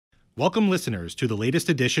Welcome, listeners, to the latest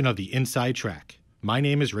edition of the Inside Track. My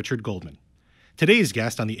name is Richard Goldman. Today's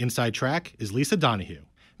guest on the Inside Track is Lisa Donahue,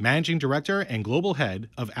 Managing Director and Global Head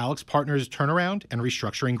of AlixPartners Turnaround and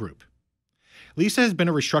Restructuring Group. Lisa has been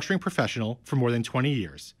a restructuring professional for more than 20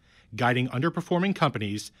 years, guiding underperforming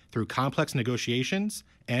companies through complex negotiations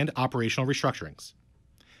and operational restructurings.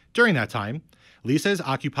 During that time, Lisa has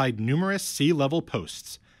occupied numerous C-level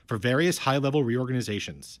posts for various high-level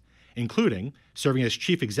reorganizations, including serving as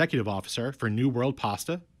Chief Executive Officer for New World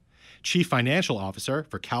Pasta, Chief Financial Officer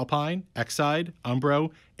for Calpine, Exide, Umbro,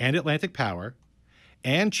 and Atlantic Power,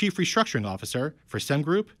 and Chief Restructuring Officer for SEM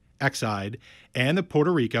Group, Exide, and the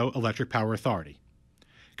Puerto Rico Electric Power Authority.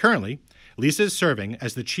 Currently, Lisa is serving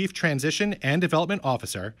as the Chief Transition and Development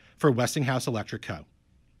Officer for Westinghouse Electric Co.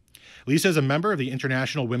 Lisa is a member of the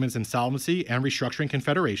International Women's Insolvency and Restructuring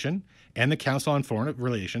Confederation and the Council on Foreign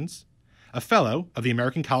Relations, a Fellow of the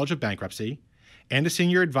American College of Bankruptcy, and a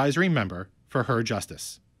Senior Advisory Member for Her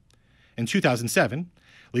Justice. In 2007,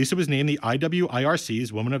 Lisa was named the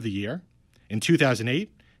IWIRC's Woman of the Year. In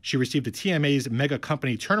 2008, she received the TMA's Mega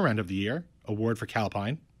Company Turnaround of the Year award for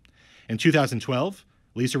Calpine. In 2012,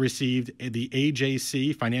 Lisa received the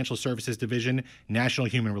AJC Financial Services Division National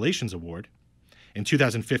Human Relations Award. In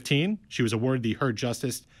 2015, she was awarded the Her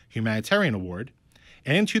Justice Humanitarian Award.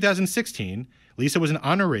 And in 2016, Lisa was an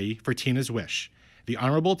honoree for Tina's Wish, the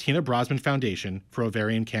Honorable Tina Brosman Foundation for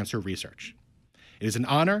Ovarian Cancer Research. It is an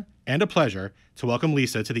honor and a pleasure to welcome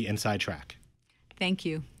Lisa to the Inside Track. Thank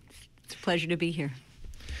you. It's a pleasure to be here.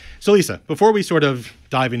 So Lisa, before we sort of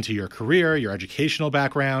dive into your career, your educational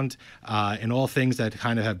background, and all things that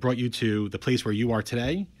kind of have brought you to the place where you are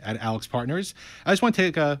today at AlixPartners, I just want to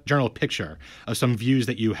take a general picture of some views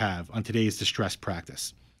that you have on today's distressed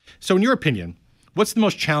practice. So in your opinion, what's the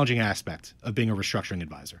most challenging aspect of being a restructuring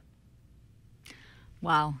advisor?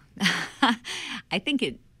 Wow. I think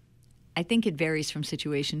it varies from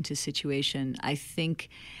situation to situation. I think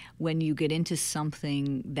when you get into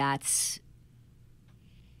something that's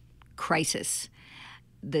crisis,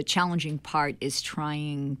 the challenging part is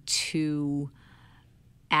trying to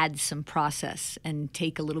add some process and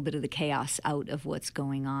take a little bit of the chaos out of what's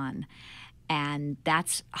going on. And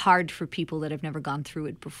that's hard for people that have never gone through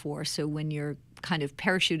it before. So when you're kind of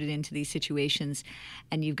parachuted into these situations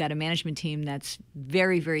and you've got a management team that's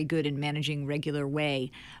very, very good in managing regular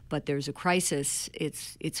way, but there's a crisis,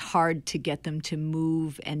 it's hard to get them to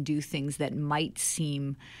move and do things that might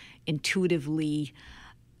seem intuitively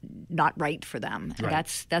not right for them.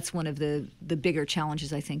 Right. That's one of the bigger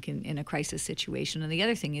challenges, I think, in a crisis situation. And the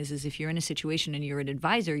other thing is if you're in a situation and you're an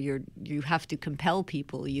advisor, you have to compel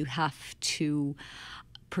people. You have to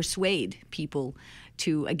persuade people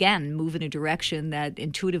to, again, move in a direction that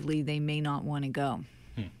intuitively they may not want to go.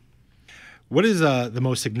 What is the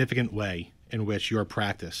most significant way in which your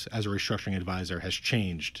practice as a restructuring advisor has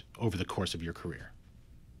changed over the course of your career?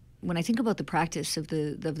 When I think about the practice of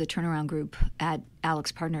the turnaround group at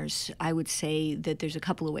AlixPartners, I would say that there's a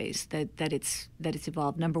couple of ways that it's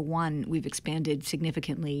evolved. Number one, we've expanded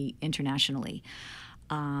significantly internationally.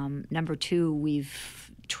 Number two,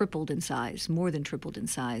 we've tripled in size, more than tripled in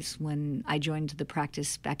size. When I joined the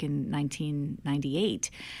practice back in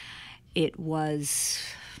 1998, it was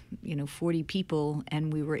 40 people,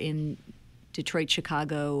 and we were in Detroit,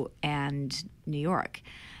 Chicago, and New York.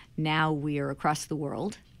 Now we are across the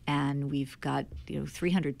world. And we've got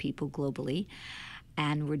 300 people globally,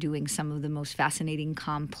 and we're doing some of the most fascinating,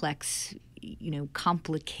 complex,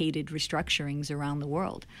 complicated restructurings around the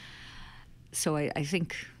world. So I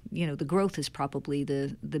think the growth is probably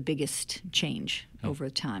the biggest change over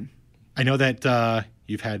time. I know that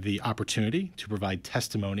you've had the opportunity to provide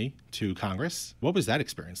testimony to Congress. What was that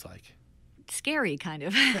experience like? Scary, kind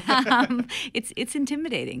of. It's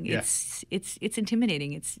intimidating. Yeah. It's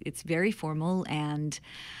intimidating. It's very formal, and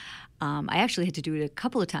I actually had to do it a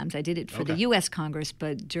couple of times. I did it for the U.S. Congress,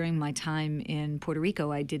 but during my time in Puerto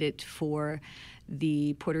Rico, I did it for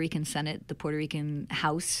the Puerto Rican Senate, the Puerto Rican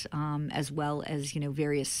House, as well as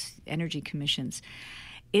various energy commissions.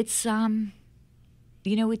 It's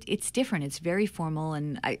it's different. It's very formal,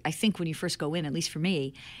 and I think when you first go in, at least for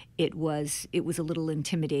me, it was a little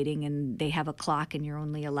intimidating. And they have a clock, and you're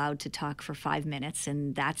only allowed to talk for 5 minutes,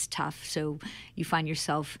 and that's tough. So you find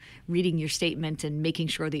yourself reading your statement and making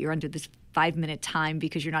sure that you're under this 5-minute time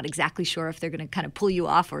because you're not exactly sure if they're going to kind of pull you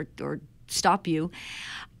off or stop you.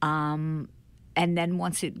 And then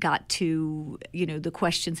once it got to, the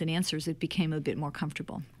questions and answers, it became a bit more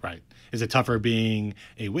comfortable. Right. Is it tougher being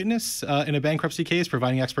a witness in a bankruptcy case,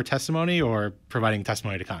 providing expert testimony, or providing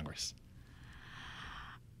testimony to Congress?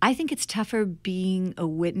 I think it's tougher being a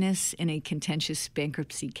witness in a contentious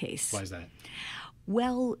bankruptcy case. Why is that?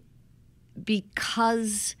 Well,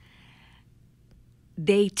 Because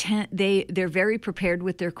they're very prepared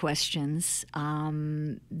with their questions.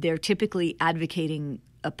 They're typically advocating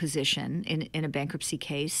a position in a bankruptcy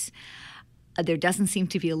case. There doesn't seem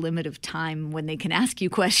to be a limit of time when they can ask you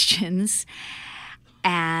questions.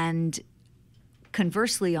 And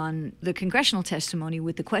conversely, on the congressional testimony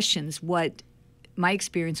with the questions, what my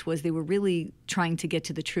experience was they were really trying to get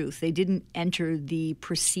to the truth. They didn't enter the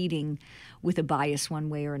proceeding with a bias one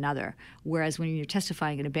way or another. Whereas when you're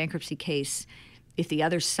testifying in a bankruptcy case, if the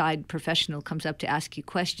other side professional comes up to ask you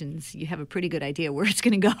questions, you have a pretty good idea where it's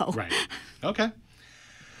going to go. Right. Okay.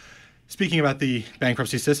 Speaking about the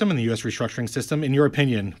bankruptcy system and the U.S. restructuring system, in your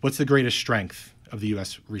opinion, what's the greatest strength of the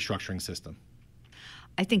U.S. restructuring system?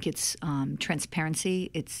 I think it's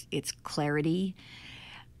transparency. It's clarity.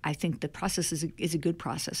 I think the process is a good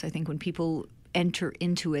process. I think when people enter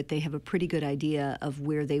into it, they have a pretty good idea of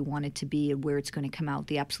where they want it to be and where it's going to come out.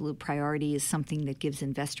 The absolute priority is something that gives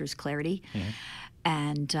investors clarity. Mm-hmm.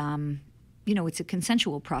 And, it's a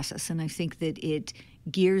consensual process, and I think that it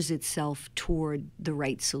gears itself toward the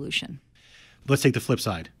right solution. Let's take the flip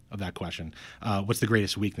side of that question. What's the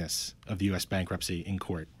greatest weakness of the U.S. bankruptcy in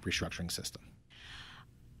court restructuring system?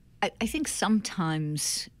 I think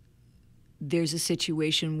sometimes there's a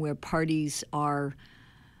situation where parties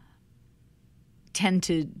tend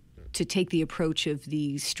to take the approach of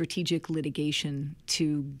the strategic litigation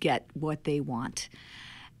to get what they want.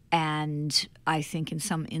 And I think in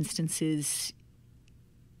some instances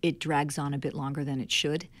it drags on a bit longer than it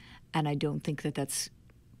should, and I don't think that that's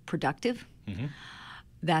productive. Mm-hmm.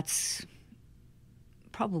 That's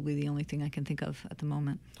probably the only thing I can think of at the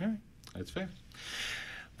moment. All right, that's fair.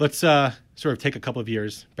 Let's sort of take a couple of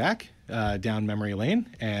years back down memory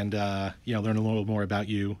lane and learn a little more about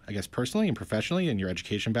you, I guess, personally and professionally and your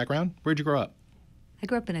education background. Where'd you grow up? I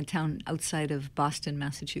grew up in a town outside of Boston,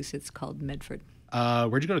 Massachusetts called Medford.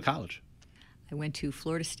 Where'd you go to college? I went to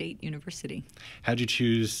Florida State University. How'd you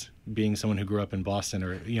choose, being someone who grew up in Boston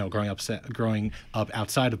or growing up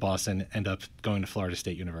outside of Boston, end up going to Florida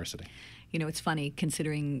State University? It's funny,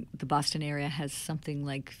 considering the Boston area has something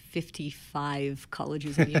like 55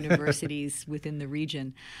 colleges and universities within the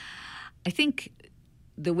region. I think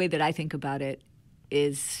the way that I think about it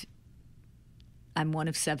is I'm one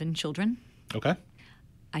of 7 children. Okay.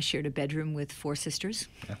 I shared a bedroom with 4 sisters.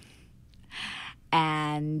 Yeah.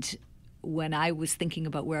 And when I was thinking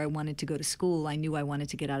about where I wanted to go to school, I knew I wanted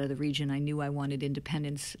to get out of the region. I knew I wanted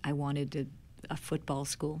independence. I wanted a football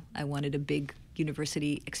school. I wanted a big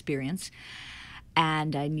university experience.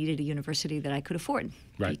 And I needed a university that I could afford.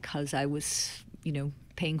 Right. Because I was,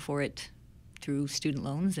 paying for it through student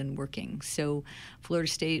loans and working. So Florida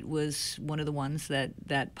State was one of the ones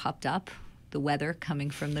that popped up. The weather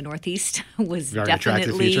coming from the Northeast was Very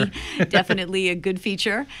definitely a good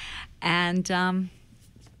feature. And, I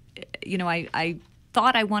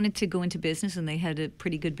thought I wanted to go into business, and they had a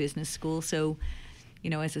pretty good business school. So,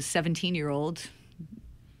 as a 17-year-old,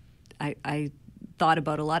 I thought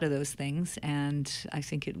about a lot of those things, and I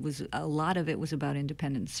think a lot of it was about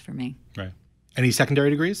independence for me. Right. Any secondary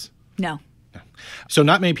degrees? No. So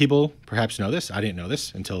not many people perhaps know this. I didn't know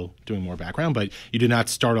this until doing more background, but you did not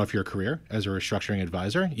start off your career as a restructuring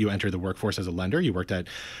advisor. You entered the workforce as a lender. You worked at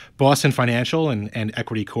Boston Financial and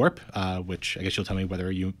Equity Corp, which I guess you'll tell me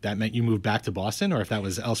whether that meant you moved back to Boston or if that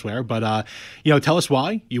was elsewhere. But, tell us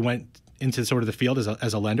why you went into sort of the field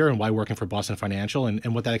as a lender and why working for Boston Financial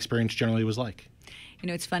and what that experience generally was like.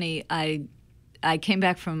 It's funny. I came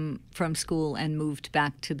back from school and moved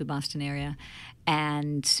back to the Boston area.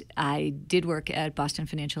 And I did work at Boston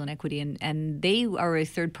Financial and Equity, and they are a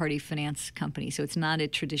third-party finance company, so it's not a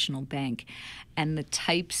traditional bank. And the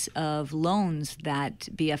types of loans that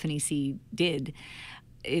BF&EC did,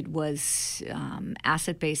 it was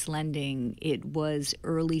asset-based lending, it was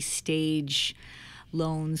early-stage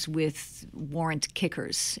loans with warrant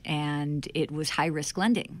kickers, and it was high-risk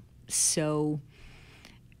lending. So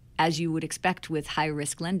as you would expect with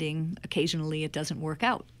high-risk lending, occasionally it doesn't work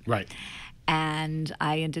out. Right. And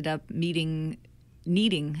I ended up needing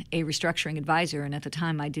a restructuring advisor. And at the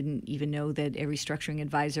time, I didn't even know that a restructuring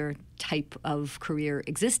advisor type of career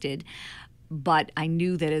existed. But I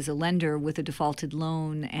knew that as a lender with a defaulted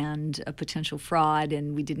loan and a potential fraud,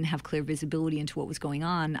 and we didn't have clear visibility into what was going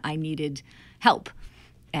on, I needed help.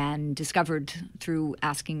 And discovered through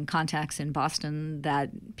asking contacts in Boston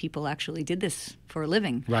that people actually did this for a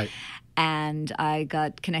living. Right. And I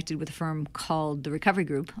got connected with a firm called the Recovery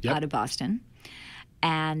Group out of Boston.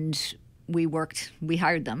 And we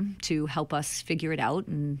hired them to help us figure it out.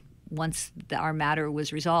 And once our matter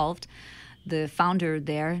was resolved, the founder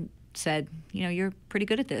there said, you're pretty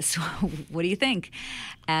good at this. What do you think?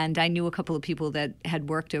 And I knew a couple of people that had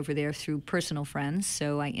worked over there through personal friends.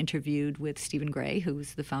 So I interviewed with Stephen Gray, who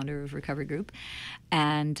was the founder of Recovery Group.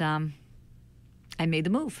 And I made the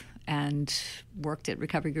move and worked at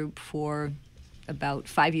Recovery Group for about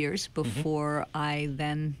 5 years before I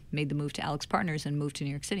then made the move to AlixPartners and moved to New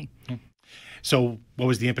York City. So what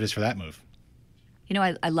was the impetus for that move?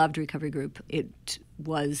 I loved Recovery Group. It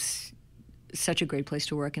was such a great place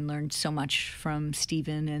to work and learned so much from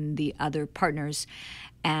Stephen and the other partners.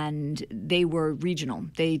 And they were regional.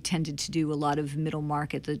 They tended to do a lot of middle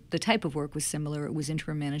market. The type of work was similar. It was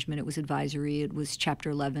interim management. It was advisory. It was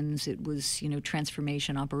Chapter 11s. It was,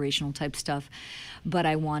 transformation, operational type stuff. But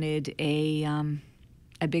I wanted a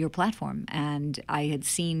bigger platform. And I had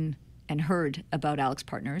seen and heard about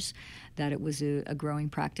AlixPartners, that it was a growing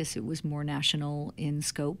practice. It was more national in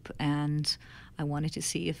scope. And I wanted to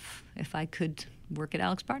see if I could work at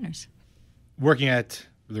AlixPartners. Working at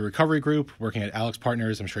the Recovery Group, working at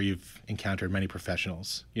AlixPartners, I'm sure you've encountered many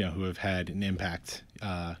professionals, who have had an impact,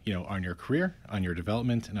 on your career, on your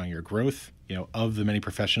development, and on your growth. Of the many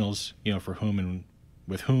professionals, for whom and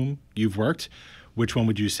with whom you've worked, which one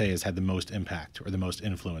would you say has had the most impact or the most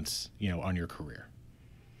influence, on your career?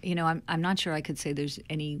 I'm not sure I could say there's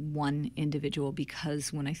any one individual,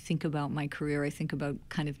 because when I think about my career, I think about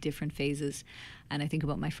kind of different phases. And I think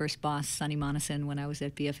about my first boss, Sonny Monison, when I was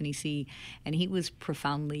at BF&EC, and he was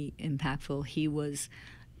profoundly impactful. He was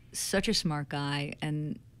such a smart guy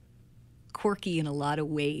and quirky in a lot of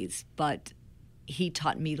ways, but he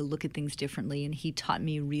taught me to look at things differently, and he taught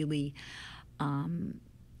me really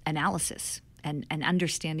analysis. And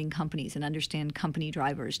understanding companies and understand company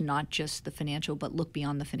drivers, not just the financial, but look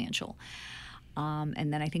beyond the financial.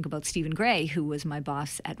 And then I think about Stephen Gray, who was my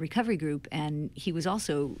boss at Recovery Group, and he was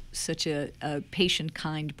also such a patient,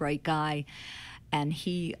 kind, bright guy. And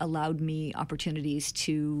he allowed me opportunities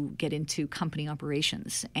to get into company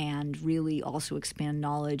operations and really also expand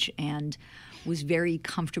knowledge, and was very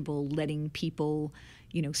comfortable letting people,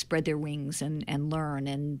 spread their wings and learn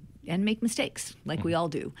and make mistakes like we all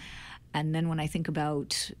do. And then when I think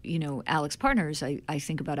about, AlixPartners, I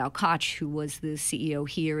think about Al Koch, who was the CEO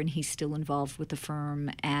here, and he's still involved with the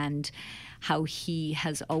firm, and how he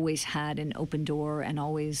has always had an open door and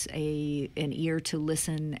always an ear to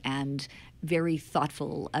listen, and very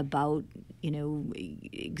thoughtful about,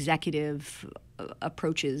 executive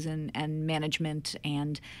approaches and management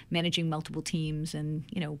and managing multiple teams and,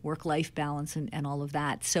 work-life balance and all of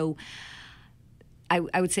that. So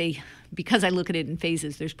I would say, because I look at it in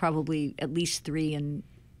phases, there's probably at least 3 and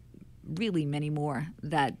really many more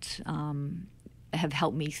that have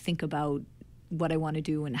helped me think about what I want to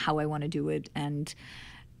do and how I want to do it, and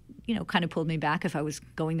kind of pulled me back if I was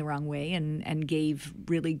going the wrong way, and gave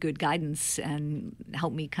really good guidance and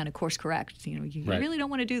helped me kind of course correct. You Right. really don't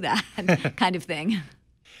want to do that kind of thing.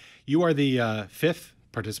 You are the 5th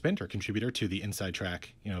participant or contributor to the Inside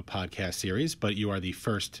Track, podcast series, but you are the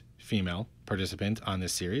first female participant on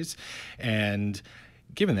this series. And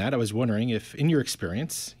given that, I was wondering if, in your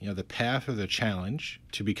experience, the path or the challenge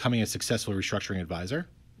to becoming a successful restructuring advisor,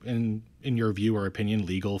 in your view or opinion,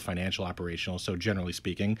 legal, financial, operational, so generally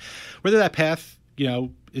speaking, whether that path,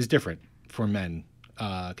 is different for men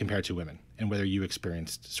compared to women, and whether you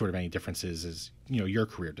experienced sort of any differences as, your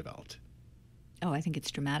career developed. Oh, I think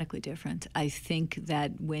it's dramatically different. I think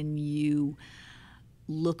that when you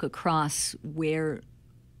look across where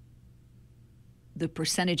the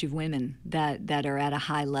percentage of women that are at a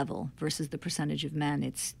high level versus the percentage of men,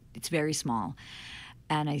 it's very small.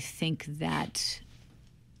 And I think that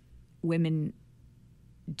women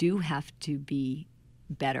do have to be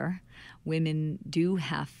better. Women do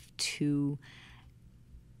have to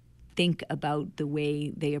think about the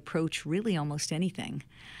way they approach really almost anything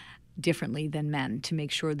differently than men, to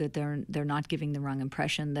make sure that they're not giving the wrong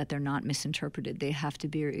impression, that they're not misinterpreted. They have to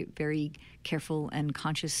be very careful and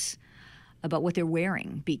conscious about what they're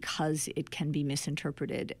wearing, because it can be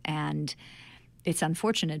misinterpreted. And it's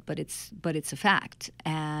unfortunate, but it's a fact.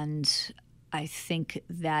 And I think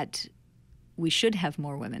that we should have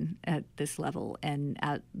more women at this level and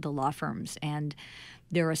at the law firms. And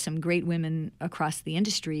there are some great women across the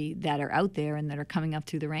industry that are out there and that are coming up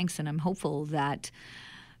through the ranks. And I'm hopeful that,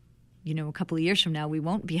 a couple of years from now, we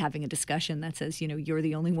won't be having a discussion that says, you're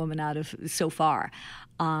the only woman out of so far.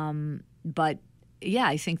 But yeah,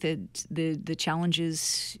 I think that the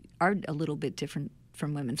challenges are a little bit different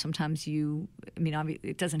from women. Sometimes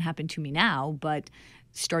it doesn't happen to me now, but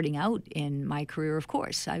starting out in my career, of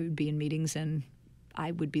course, I would be in meetings and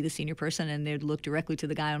I would be the senior person, and they'd look directly to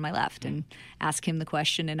the guy on my left and ask him the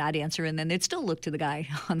question, and I'd answer, and then they'd still look to the guy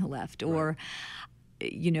on the left. Or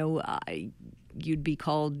you'd be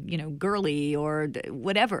called, girly or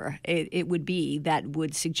whatever it would be that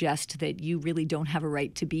would suggest that you really don't have a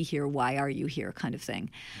right to be here. Why are you here, kind of thing.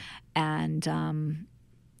 And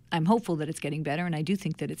I'm hopeful that it's getting better, and I do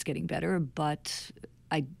think that it's getting better, but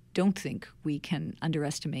I don't think we can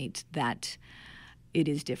underestimate that it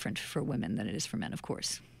is different for women than it is for men, of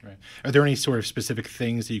course. Right. Are there any sort of specific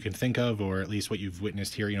things that you can think of, or at least what you've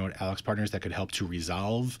witnessed here, at AlixPartners, that could help to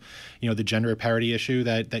resolve, the gender parity issue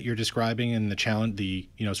that you're describing, and the challenge, the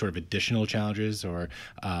sort of additional challenges, or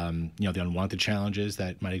the unwanted challenges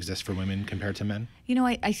that might exist for women compared to men?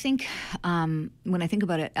 I think when I think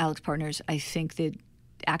about it, AlixPartners, I think that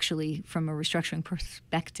actually, from a restructuring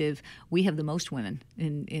perspective, we have the most women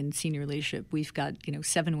in senior leadership. We've got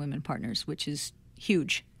 7 women partners, which is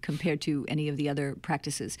huge compared to any of the other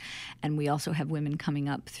practices. And we also have women coming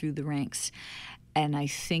up through the ranks. And I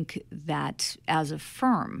think that as a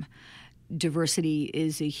firm, diversity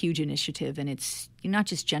is a huge initiative, and it's not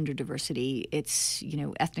just gender diversity, it's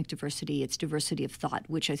ethnic diversity, it's diversity of thought,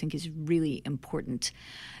 which I think is really important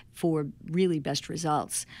for really best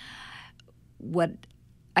results. What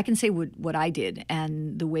I can say what I did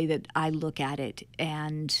and the way that I look at it,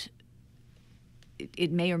 and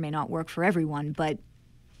it may or may not work for everyone, but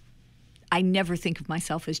I never think of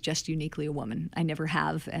myself as just uniquely a woman. I never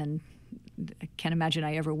have, and I can't imagine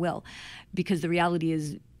I ever will, because the reality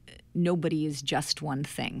is nobody is just one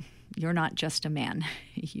thing. You're not just a man.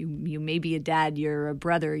 You may be a dad, you're a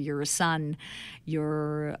brother, you're a son,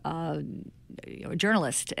 you're a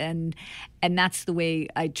journalist, and that's the way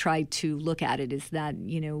I try to look at it, is that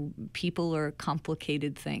people are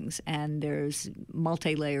complicated things, and there's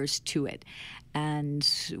multi-layers to it. And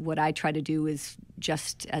what I try to do is,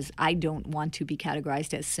 just as I don't want to be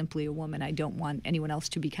categorized as simply a woman, I don't want anyone else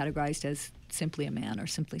to be categorized as simply a man or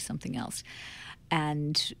simply something else.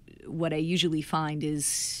 And what I usually find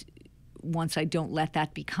is, once I don't let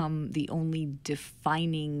that become the only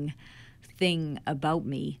defining thing about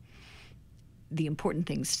me, the important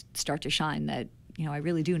things start to shine, that I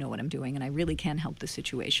really do know what I'm doing, and I really can help the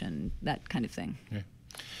situation, that kind of thing. Yeah.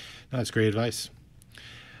 No, that's great advice.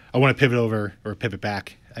 I want to pivot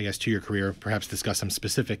back, I guess, to your career, perhaps discuss some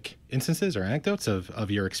specific instances or anecdotes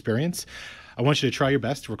of your experience. I want you to try your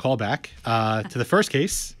best to recall back to the first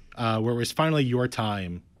case where it was finally your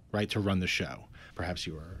time, right, to run the show. Perhaps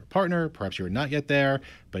you were a partner, perhaps you were not yet there,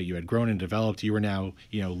 but you had grown and developed. You were now,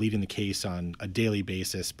 leading the case on a daily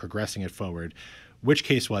basis, progressing it forward. Which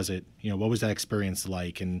case was it? What was that experience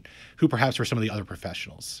like? And who perhaps were some of the other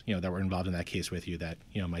professionals, that were involved in that case with you that,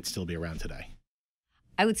 might still be around today?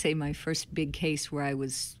 I would say my first big case where I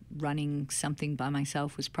was running something by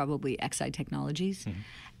myself was probably XI Technologies,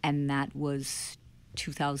 and that was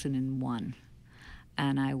 2001.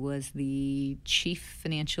 And I was the chief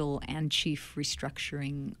financial and chief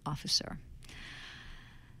restructuring officer.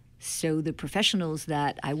 So the professionals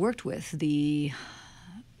that I worked with, the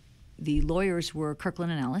lawyers were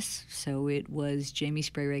Kirkland & Ellis, so it was Jamie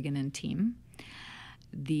Sprayregan and team.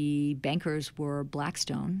 The bankers were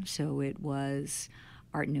Blackstone, so it was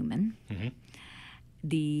Art Newman.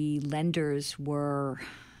 The lenders were,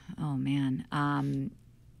 Eaton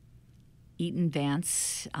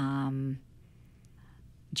Vance.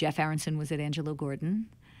 Jeff Aronson was at Angelo Gordon.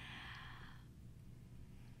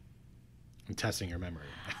 I'm testing your memory.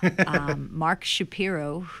 Mark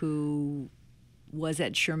Shapiro, who was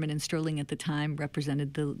at Sherman and Sterling at the time,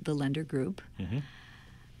 represented the lender group.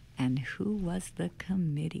 And who was the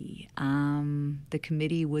committee? The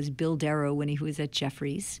committee was Bill Darrow when he was at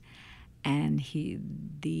Jeffries, and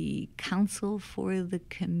the counsel for the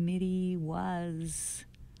committee was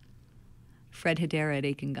Fred Hedera at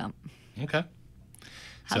Aiken Gump. Okay.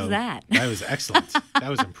 How's that? That was excellent. That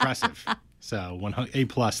was impressive. So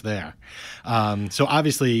A+ there. So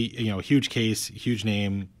obviously, huge case, huge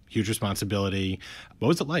name, huge responsibility. What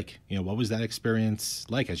was it like? What was that experience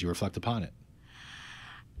like as you reflect upon it?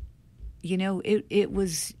 It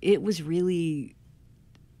was really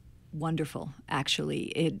wonderful,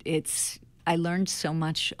 actually. I learned so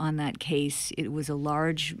much on that case. It was a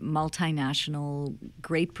large multinational,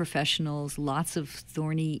 great professionals, lots of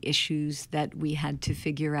thorny issues that we had to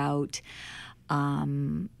figure out.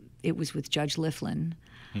 It was with Judge Liflin,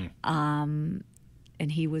 and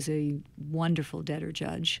he was a wonderful debtor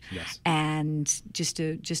judge, yes, and just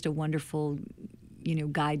a wonderful,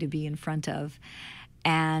 guy to be in front of.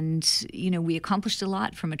 And we accomplished a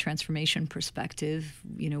lot from a transformation perspective.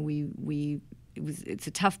 It's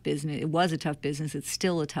a tough business. It was a tough business. It's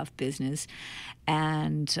still a tough business.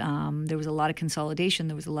 And there was a lot of consolidation.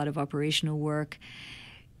 There was a lot of operational work.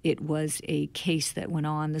 it was a case that went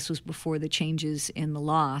on. This was before the changes in the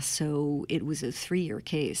law, so it was a 3-year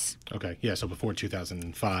case. Okay, yeah, so before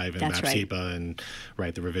 2005 and That's right. MAPSEPA and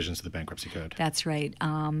the revisions to the bankruptcy code. That's right.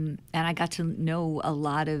 And I got to know a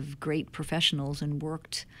lot of great professionals and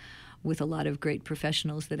worked with a lot of great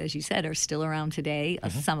professionals that, as you said, are still around today.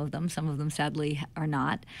 Some of them sadly are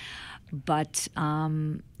not. But,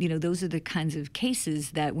 those are the kinds of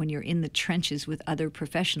cases that when you're in the trenches with other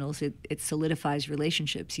professionals, it solidifies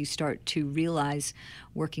relationships. You start to realize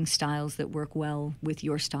working styles that work well with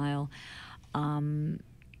your style,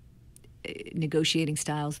 negotiating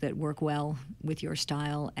styles that work well with your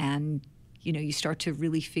style, and you start to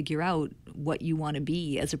really figure out what you want to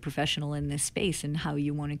be as a professional in this space and how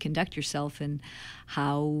you want to conduct yourself and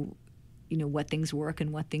how, what things work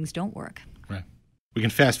and what things don't work. Right. We can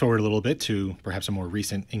fast forward a little bit to perhaps a more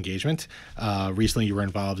recent engagement. Recently, you were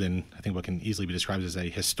involved in, I think, what can easily be described as a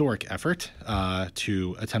historic effort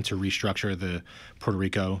to attempt to restructure the Puerto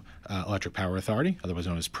Rico Electric Power Authority, otherwise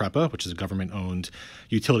known as PREPA, which is a government-owned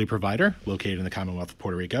utility provider located in the Commonwealth of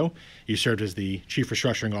Puerto Rico. You served as the Chief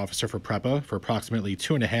Restructuring Officer for PREPA for approximately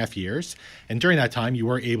 2.5 years. And during that time, you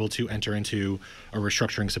were able to enter into a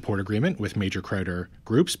restructuring support agreement with major creditor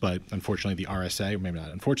groups, but unfortunately the RSA, or maybe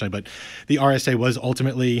not unfortunately, but the RSA was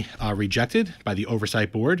ultimately rejected by the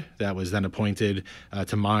Oversight Board that was then appointed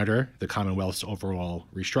to monitor the Commonwealth's overall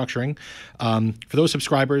restructuring. For those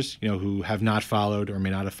subscribers, who have not followed or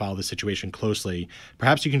may not have followed the situation closely,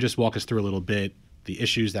 perhaps you can just walk us through a little bit the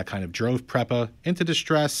issues that kind of drove PREPA into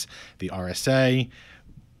distress, the RSA,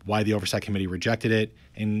 why the Oversight Committee rejected it,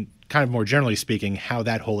 and kind of more generally speaking, how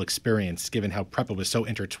that whole experience, given how PREPA was so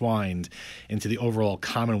intertwined into the overall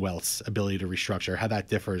Commonwealth's ability to restructure, how that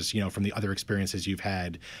differs, from the other experiences you've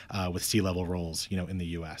had with C-level roles, in the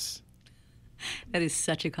U.S. That is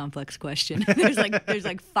such a complex question. There's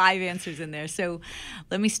like 5 answers in there. So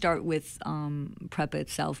let me start with PREPA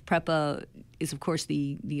itself. PREPA is, of course,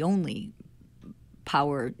 the only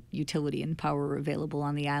power utility and power available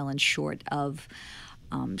on the island short of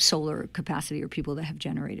solar capacity or people that have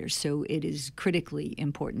generators. So it is critically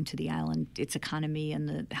important to the island, its economy, and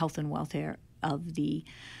the health and welfare of the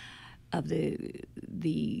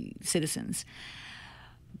citizens.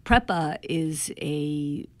 PREPA is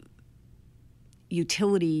a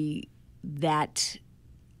utility that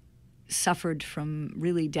suffered from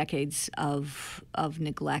really decades of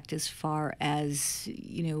neglect as far as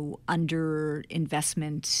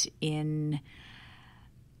underinvestment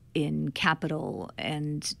in capital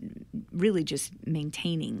and really just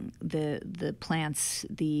maintaining the plants,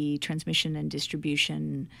 the transmission and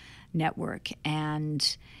distribution network.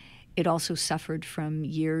 And it also suffered from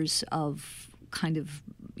years of kind of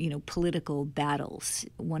political battles.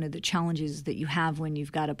 One of the challenges that you have when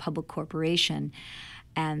you've got a public corporation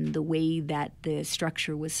and the way that the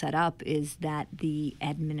structure was set up is that the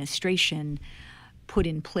administration put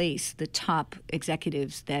in place the top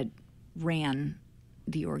executives that ran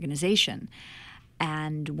the organization.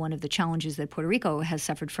 And one of the challenges that Puerto Rico has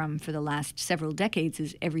suffered from for the last several decades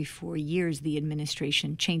is every 4 years the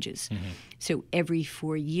administration changes. Mm-hmm. So every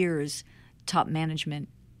 4 years, top management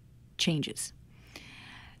changes.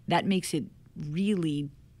 That makes it really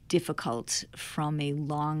difficult from a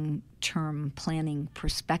long-term planning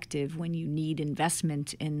perspective when you need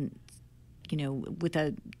investment in, with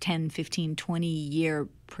a 10, 15, 20-year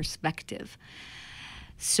perspective.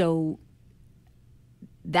 So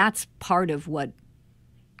that's part of what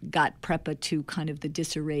got PREPA to kind of the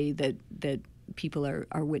disarray that people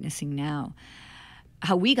are witnessing now.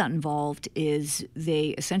 How we got involved is they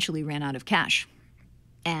essentially ran out of cash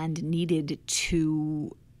and needed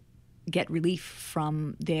to get relief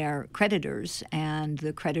from their creditors. And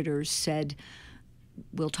the creditors said,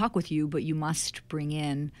 we'll talk with you, but you must bring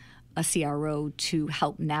in a CRO to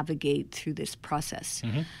help navigate through this process.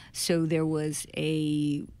 Mm-hmm. So there was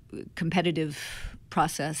a competitive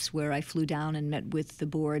process where I flew down and met with the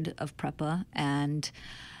board of PREPA, and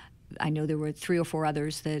I know there were 3 or 4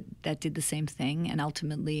 others that did the same thing, and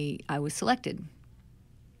ultimately I was selected.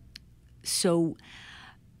 So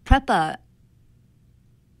PREPA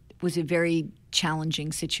was a very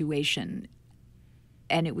challenging situation,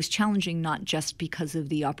 and it was challenging not just because of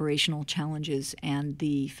the operational challenges and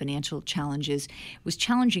the financial challenges. It was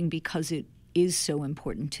challenging because it is so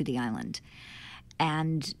important to the island.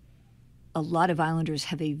 And a lot of islanders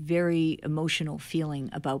have a very emotional feeling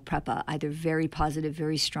about PREPA, either very positive,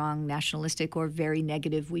 very strong, nationalistic, or very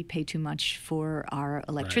negative. We pay too much for our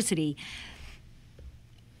electricity. Right.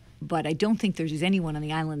 But I don't think there's anyone on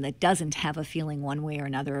the island that doesn't have a feeling one way or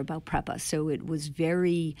another about PREPA. So it was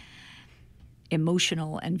very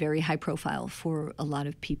emotional and very high profile for a lot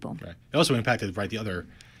of people. Right. It also impacted, the other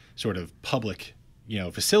sort of public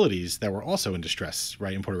facilities that were also in distress,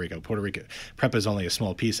 right, in Puerto Rico. PREPA is only a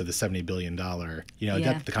small piece of the $70 billion,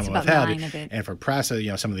 debt the Commonwealth had. And for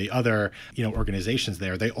PRASA, some of the other, organizations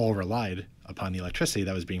there, they all relied upon the electricity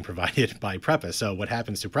that was being provided by PREPA. So what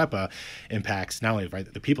happens to PREPA impacts not only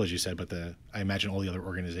the people, as you said, but I imagine all the other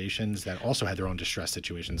organizations that also had their own distress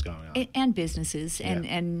situations going on. And businesses.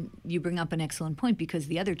 And you bring up an excellent point, because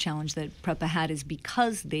the other challenge that PREPA had is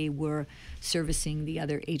because they were servicing the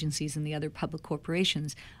other agencies and the other public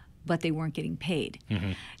corporations, but they weren't getting paid.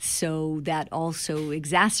 Mm-hmm. So that also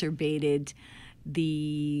exacerbated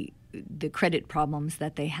the credit problems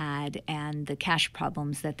that they had and the cash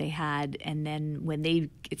problems that they had. And then when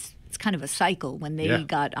it's kind of a cycle. When they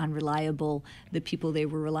got unreliable, the people they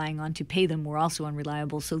were relying on to pay them were also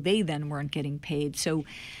unreliable, so they then weren't getting paid. So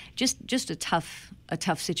just a tough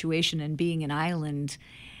situation. And being an island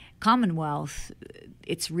commonwealth,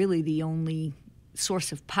 it's really the only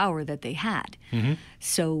source of power that they had. Mm-hmm.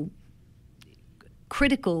 So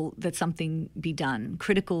critical that something be done,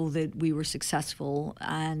 critical that we were successful,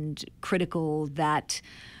 and critical that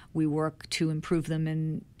we work to improve them,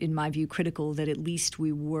 and in my view, critical that at least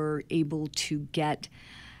we were able to get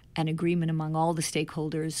an agreement among all the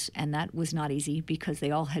stakeholders, and that was not easy because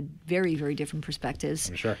they all had very, very different perspectives.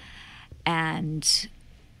 I'm sure. And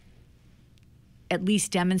at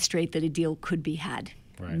least demonstrate that a deal could be had.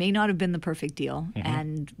 Right. May not have been the perfect deal, mm-hmm.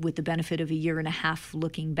 and with the benefit of a year and a half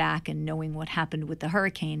looking back and knowing what happened with the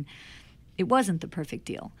hurricane, it wasn't the perfect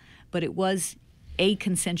deal, but it was a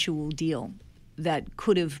consensual deal that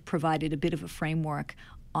could have provided a bit of a framework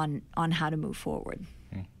on how to move forward.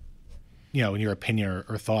 In your opinion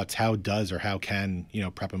or thoughts, how can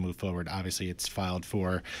PREPA move forward? Obviously, it's filed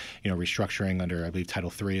for, restructuring under, I believe,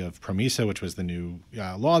 Title III of PROMESA, which was the new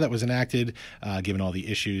law that was enacted, given all the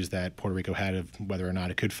issues that Puerto Rico had of whether or not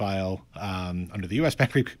it could file under the U.S.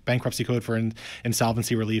 bankruptcy code for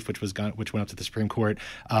insolvency relief, which went up to the Supreme Court.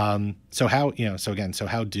 So how could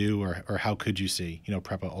you see,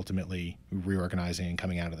 PREPA ultimately reorganizing and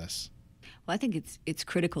coming out of this? Well, I think it's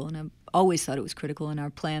critical, and I've always thought it was critical, and our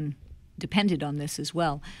plan depended on this as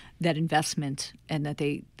well, that investment, and that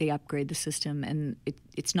they upgrade the system. And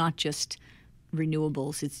it's not just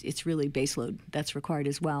renewables, it's really baseload that's required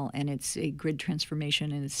as well, and it's a grid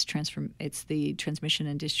transformation, and it's the transmission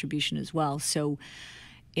and distribution as well. So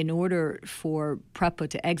in order for PREPA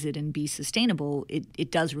to exit and be sustainable,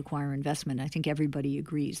 it does require investment. I think everybody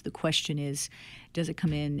agrees. The question is, does it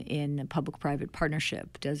come in a public-private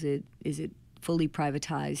partnership? Is it fully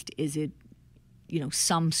privatized? Is it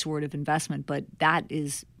some sort of investment? But that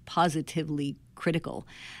is positively critical,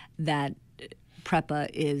 that PREPA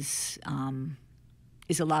is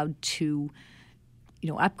allowed to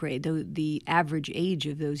upgrade. The average age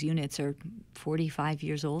of those units are 45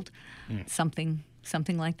 years old, something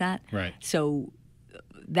like that. Right. So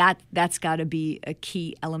that's got to be a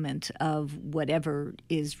key element of whatever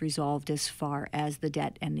is resolved as far as the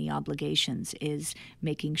debt and the obligations, is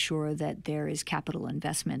making sure that there is capital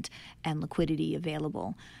investment and liquidity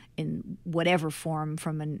available in whatever form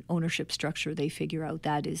from an ownership structure they figure out.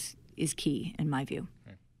 That is key in my view.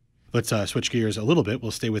 Let's switch gears a little bit.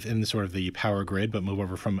 We'll stay within sort of the power grid, but move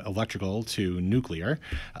over from electrical to nuclear.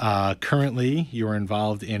 Currently, you are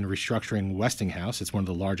involved in restructuring Westinghouse. It's one of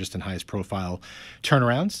the largest and highest profile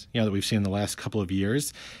turnarounds, that we've seen in the last couple of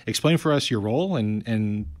years. Explain for us your role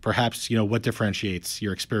and perhaps, what differentiates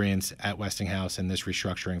your experience at Westinghouse and this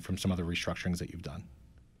restructuring from some other restructurings that you've done.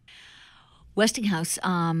 Westinghouse,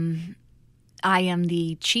 I am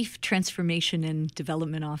the Chief Transformation and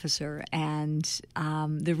Development Officer, and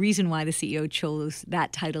the reason why the CEO chose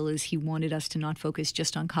that title is he wanted us to not focus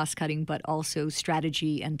just on cost-cutting, but also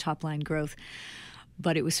strategy and top-line growth.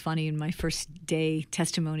 But it was funny, in my first day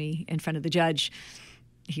testimony in front of the judge,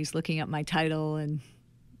 he's looking at my title, and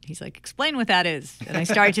he's like, explain what that is. And I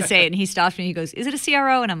started to say it, and he stopped me, and he goes, is it a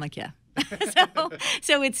CRO? And I'm like, yeah.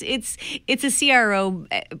 so it's a CRO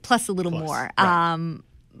plus a little more. Right.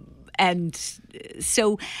 And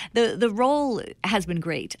so the role has been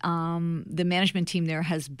great. The management team there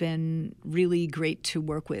has been really great to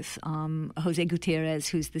work with. Jose Gutierrez,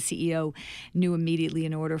 who's the CEO, knew immediately,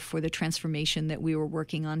 in order for the transformation that we were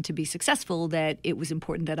working on to be successful, that it was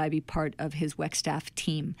important that I be part of his WEC staff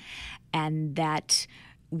team, and that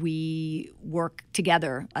we work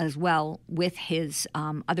together as well with his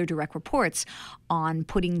other direct reports on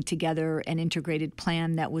putting together an integrated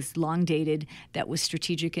plan that was long dated, that was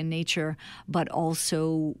strategic in nature, but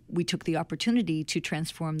also we took the opportunity to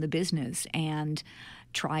transform the business and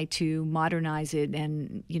try to modernize it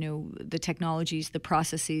and, the technologies, the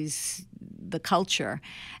processes, the culture,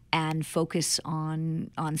 and focus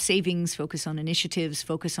on savings, focus on initiatives,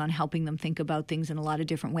 focus on helping them think about things in a lot of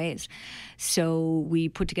different ways. So we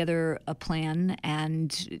put together a plan,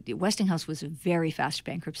 and Westinghouse was a very fast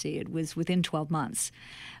bankruptcy. It was within 12 months.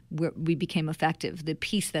 We became effective. The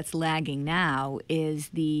piece that's lagging now is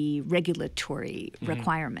the regulatory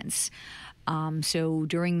requirements. So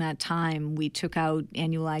during that time, we took out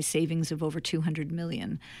annualized savings of over $200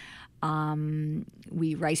 million.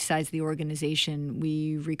 We right-sized the organization.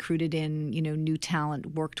 We recruited in, new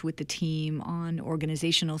talent, worked with the team on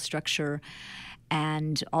organizational structure,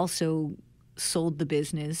 and also sold the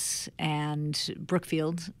business. And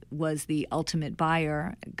Brookfield was the ultimate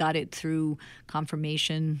buyer, got it through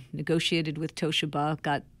confirmation, negotiated with Toshiba,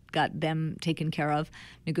 got them taken care of,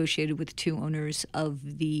 negotiated with the two owners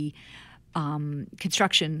of the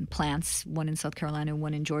construction plants, one in South Carolina,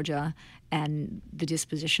 one in Georgia, and the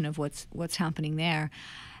disposition of what's happening there,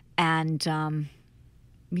 and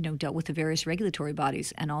dealt with the various regulatory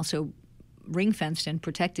bodies, and also ring-fenced and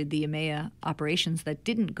protected the EMEA operations that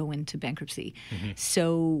didn't go into bankruptcy.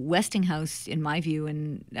 So Westinghouse, in my view,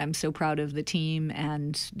 and I'm so proud of the team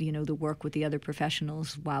and the work with the other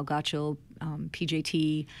professionals, Weil Gotschel,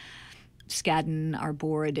 PJT, Skadden, our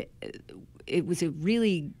board. It was a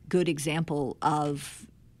really good example of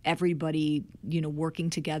everybody, working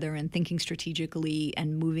together and thinking strategically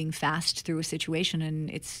and moving fast through a situation, and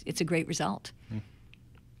it's a great result.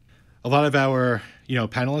 A lot of our,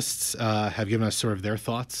 panelists have given us sort of their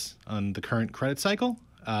thoughts on the current credit cycle.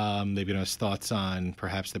 They've given us thoughts on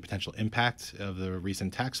perhaps the potential impact of the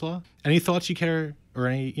recent tax law. Any thoughts you care, or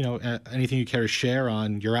anything you care to share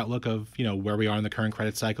on your outlook of, where we are in the current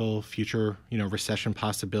credit cycle, future, recession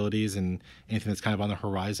possibilities, and anything that's kind of on the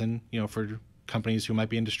horizon, for companies who might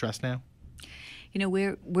be in distress now?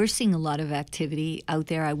 We're seeing a lot of activity out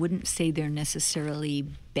there. I wouldn't say they're necessarily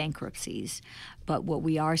bankruptcies, but what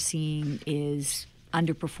we are seeing is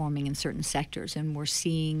underperforming in certain sectors, and we're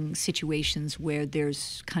seeing situations where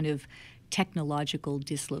there's kind of technological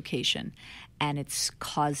dislocation, and it's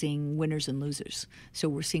causing winners and losers. So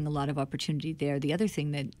we're seeing a lot of opportunity there. The other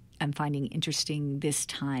thing that I'm finding interesting this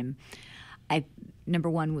time, number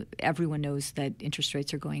one, everyone knows that interest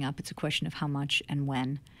rates are going up. It's a question of how much and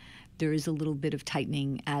when. There is a little bit of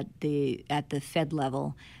tightening at the Fed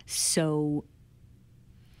level. So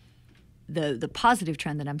the positive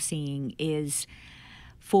trend that I'm seeing is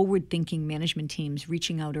forward-thinking management teams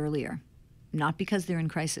reaching out earlier, not because they're in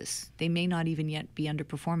crisis. They may not even yet be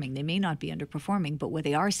underperforming. They may not be underperforming, but what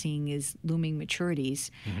they are seeing is looming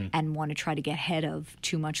maturities and want to try to get ahead of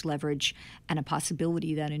too much leverage and a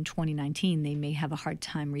possibility that in 2019 they may have a hard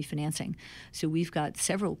time refinancing. So we've got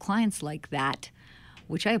several clients like that,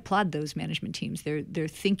 which I applaud those management teams. They're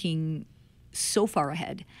thinking so far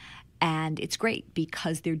ahead. And it's great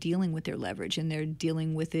because they're dealing with their leverage, and they're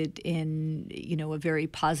dealing with it in, a very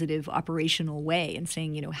positive operational way, and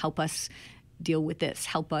saying, help us deal with this,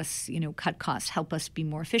 help us, cut costs, help us be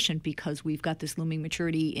more efficient because we've got this looming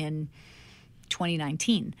maturity in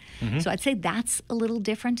 2019. So I'd say that's a little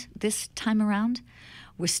different this time around.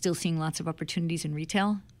 We're still seeing lots of opportunities in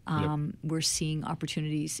retail. We're seeing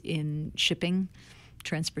opportunities in shipping,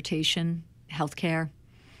 transportation, healthcare,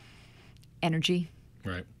 energy.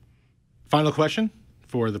 Right. Final question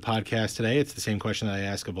for the podcast today. It's the same question that I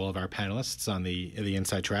ask of all of our panelists on the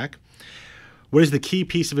Inside Track. What is the key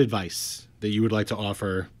piece of advice that you would like to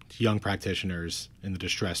offer to young practitioners in the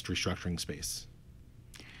distressed restructuring space?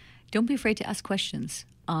 Don't be afraid to ask questions.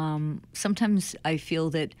 Sometimes I feel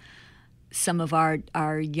that some of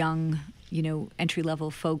our young,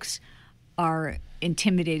 entry-level folks are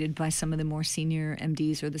intimidated by some of the more senior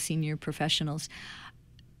MDs or the senior professionals.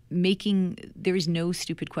 There is no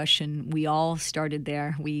stupid question. We all started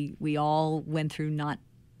there. We all went through not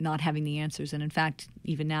having the answers. And in fact,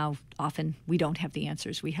 even now, often we don't have the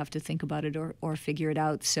answers. We have to think about it or figure it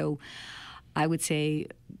out. So I would say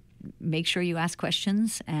make sure you ask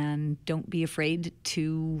questions and don't be afraid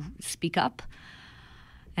to speak up.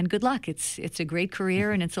 And good luck. It's a great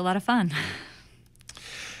career and it's a lot of fun.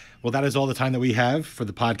 Well, that is all the time that we have for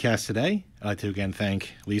the podcast today. I'd like to again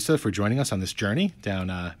thank Lisa for joining us on this journey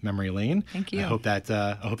down memory lane. Thank you. I hope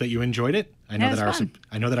that you enjoyed it. I know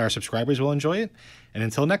that our subscribers will enjoy it. And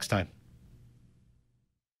until next time.